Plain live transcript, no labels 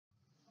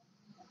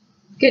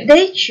Good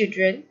day,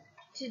 children.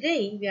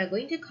 Today we are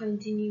going to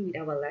continue with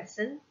our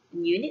lesson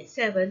in Unit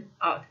 7,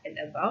 Out and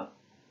About.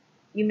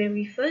 You may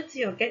refer to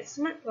your Get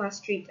Smart Plus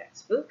 3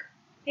 textbook,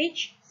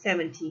 page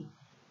 70.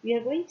 We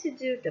are going to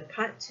do the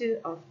part 2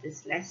 of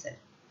this lesson.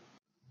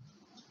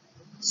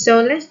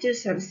 So let's do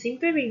some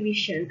simple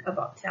revision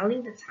about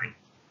telling the time.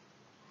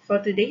 For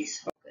today's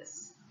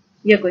focus,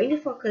 we are going to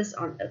focus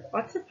on a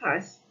quarter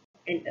past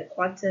and a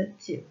quarter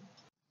to.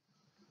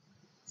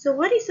 So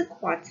what is a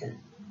quarter?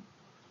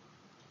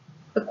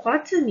 A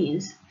quarter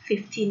means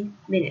 15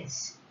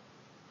 minutes.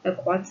 A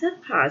quarter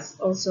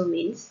past also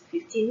means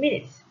 15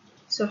 minutes.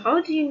 So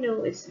how do you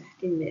know it's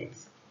 15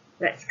 minutes?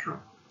 Let's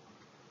count.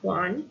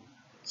 1,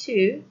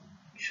 2,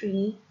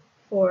 3,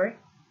 4,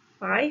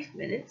 5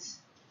 minutes.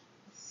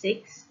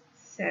 6,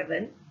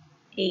 7,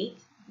 8,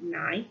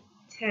 9,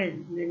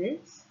 10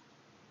 minutes.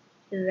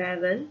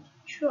 11,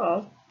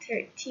 12,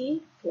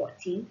 13,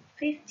 14,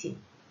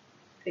 15.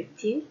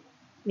 15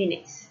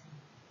 minutes.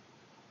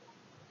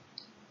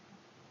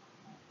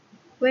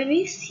 When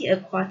we see a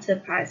quarter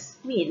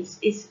past means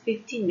it's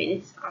 15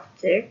 minutes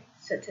after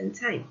certain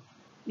time.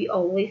 We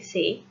always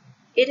say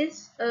it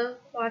is a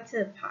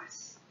quarter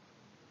past.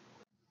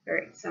 For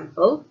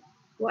example,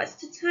 what's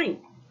the time?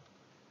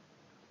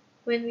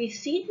 When we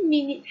see the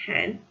minute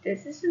hand,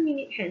 this is a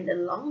minute hand, the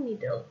long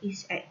needle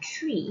is at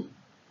 3.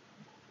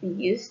 We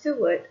use the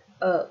word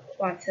a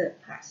quarter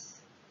past.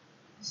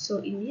 So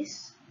in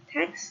this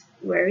text,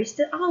 where is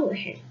the hour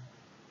hand?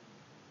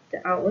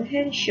 The hour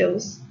hand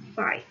shows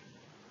 5.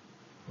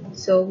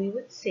 So we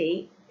would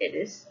say it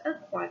is a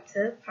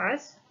quarter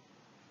past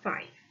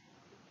 5.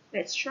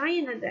 Let's try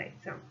another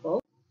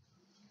example.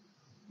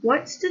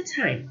 What's the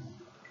time?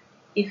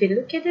 If you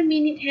look at the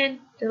minute hand,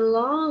 the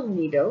long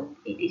needle,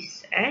 it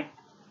is at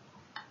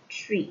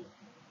 3.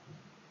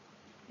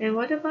 And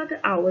what about the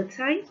hour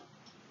time?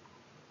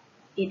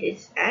 It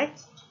is at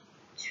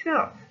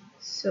 12.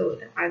 So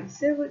the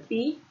answer would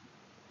be,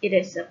 it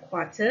is a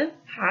quarter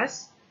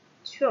past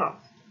 12.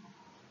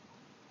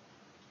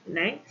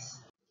 Next.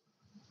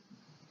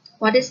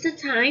 What is the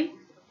time?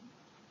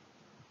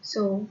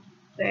 So,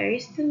 where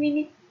is the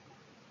minute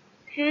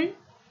hand?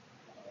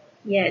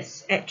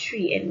 Yes, at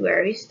 3. And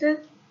where is the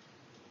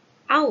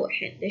hour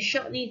hand, the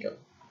short needle?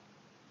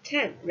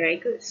 10. Very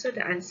good. So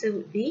the answer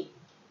would be,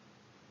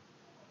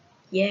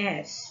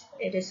 yes,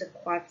 it is a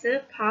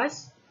quarter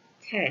past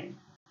 10.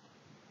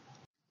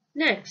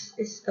 Next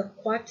is a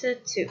quarter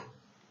to.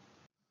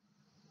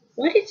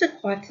 What is a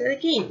quarter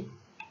again?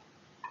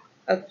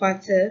 A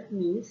quarter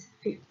means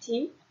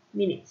 15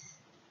 minutes.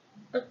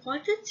 A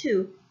quarter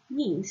to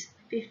means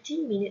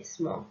 15 minutes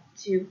more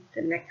to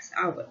the next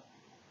hour.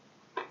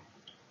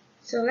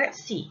 So let's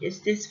see,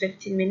 is this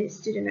 15 minutes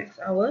to the next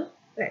hour?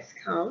 Let's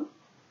count.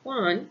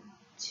 1,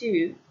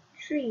 2,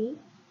 3,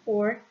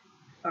 4,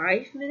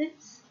 5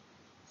 minutes.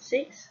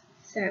 6,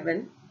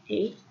 7,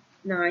 8,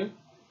 9,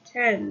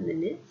 10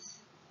 minutes.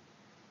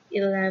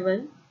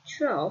 11,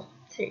 12,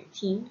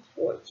 13,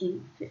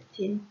 14,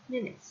 15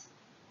 minutes.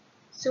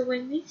 So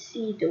when we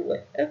see the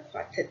word a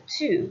quarter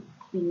to,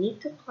 we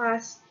need to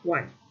plus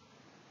 1,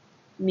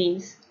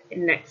 means the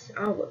next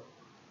hour.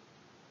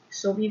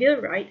 So we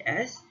will write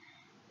as,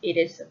 it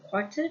is a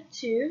quarter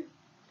to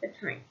the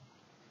time.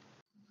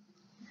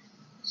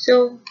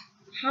 So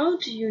how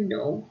do you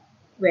know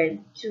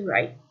when to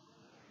write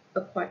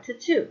a quarter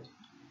to?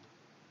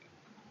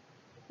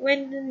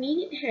 When the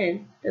minute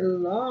hand, the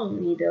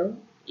long needle,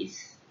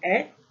 is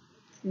at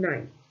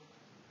 9,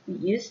 we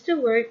use the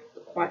word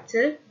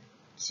quarter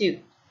to.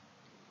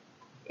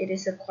 It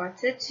is a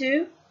quarter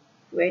to,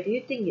 where do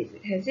you think is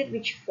it? Has it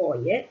reached 4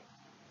 yet?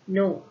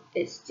 No,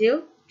 it's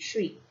still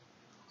 3.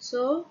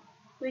 So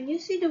when you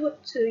see the word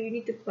 2, you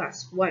need to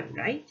plus 1,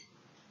 right?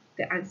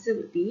 The answer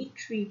would be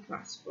 3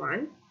 plus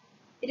 1.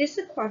 It is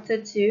a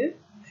quarter to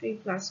 3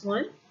 plus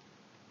 1,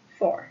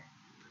 4.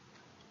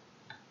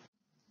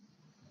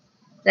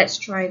 Let's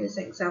try this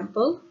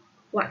example.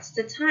 What's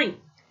the time?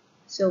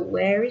 So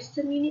where is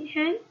the minute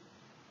hand?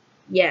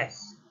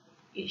 Yes,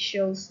 it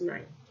shows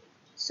 9.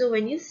 So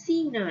when you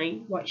see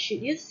 9, what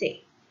should you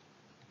say?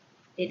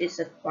 It is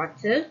a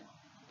quarter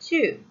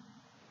to.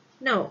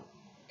 Now,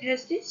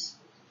 has this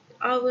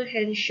hour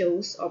hand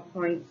shows or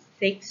point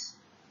 6?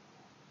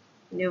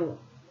 No,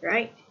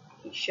 right?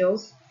 It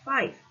shows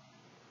 5.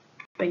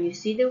 When you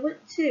see the word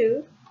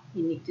 2,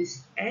 you need to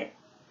add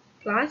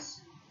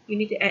plus, you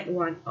need to add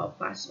 1 or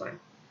plus 1.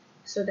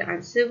 So the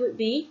answer would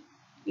be,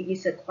 it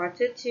is a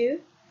quarter to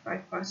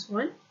 5 plus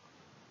 1,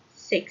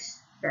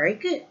 6. Very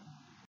good.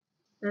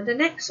 Now the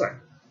next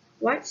one.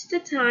 What's the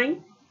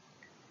time?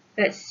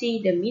 Let's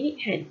see the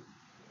minute hand.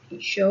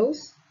 It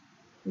shows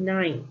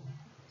 9.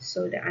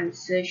 So the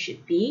answer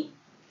should be,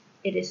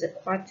 it is a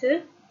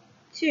quarter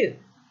to.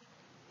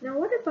 Now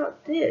what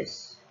about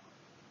this?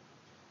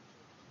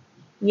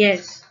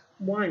 Yes,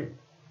 1.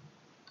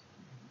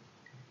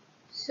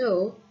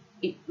 So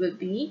it will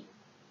be,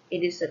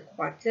 it is a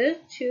quarter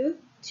to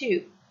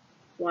 2.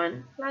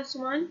 1 plus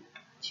 1,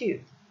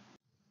 2.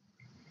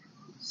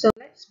 So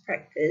let's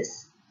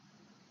practice.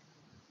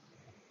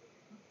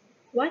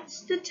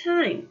 What's the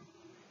time?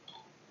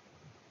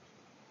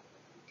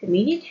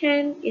 minute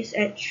hand is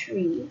at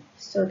 3,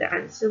 so the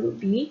answer would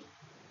be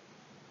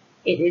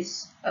it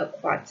is a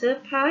quarter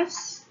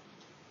past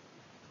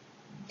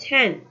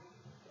 10.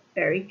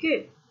 Very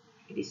good.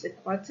 It is a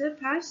quarter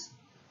past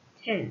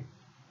 10.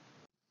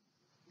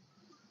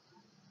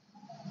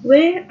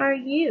 Where are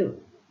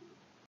you?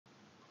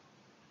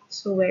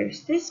 So where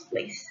is this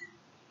place?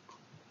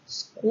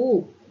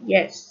 School.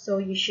 Yes, so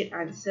you should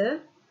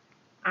answer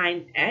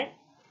I'm at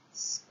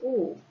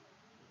school.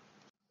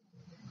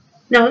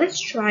 Now let's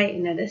try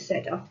another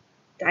set of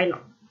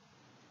dialogue.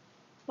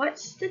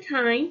 What's the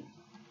time?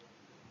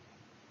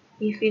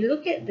 If we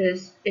look at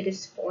this, it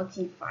is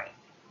 45.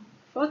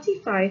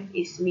 45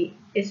 is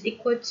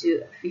equal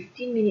to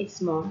 15 minutes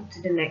more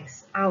to the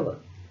next hour.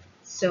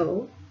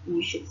 So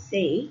you should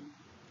say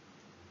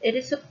it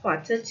is a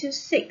quarter to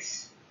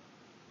 6.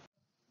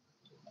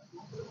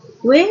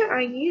 Where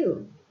are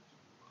you?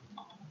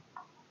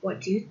 What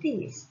do you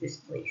think is this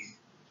place?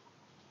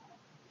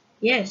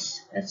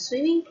 Yes, a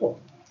swimming pool.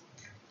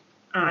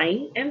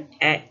 I am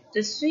at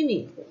the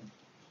swimming pool.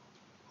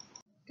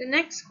 The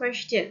next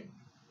question.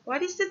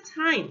 What is the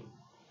time?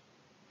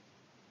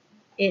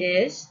 It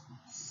is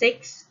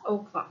 6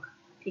 o'clock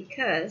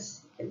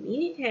because the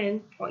minute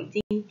hand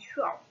pointing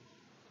 12.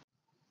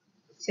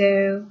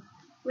 So,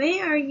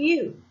 where are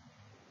you?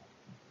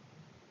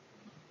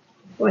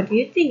 What do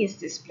you think is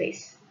this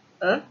place?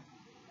 A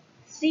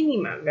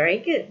cinema. Very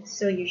good.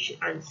 So you should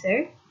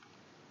answer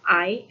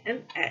I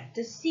am at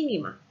the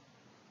cinema.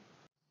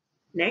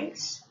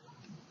 Next,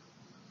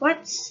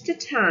 what's the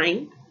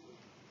time?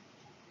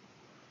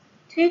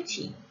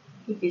 30.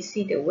 If you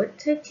see the word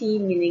 30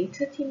 meaning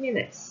 30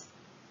 minutes,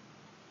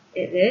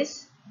 it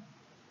is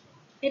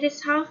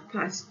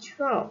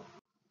 12:30.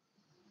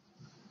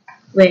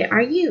 Where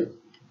are you?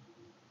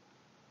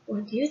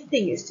 What do you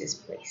think is this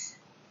place?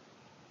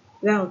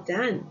 Well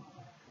done.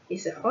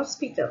 It's a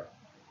hospital.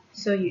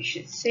 So you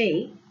should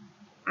say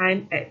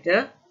I'm at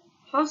the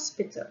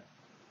hospital.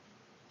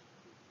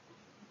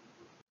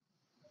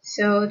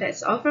 So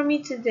that's all from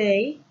me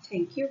today.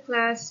 Thank you,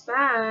 class.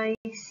 Bye.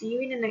 See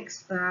you in the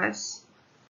next class.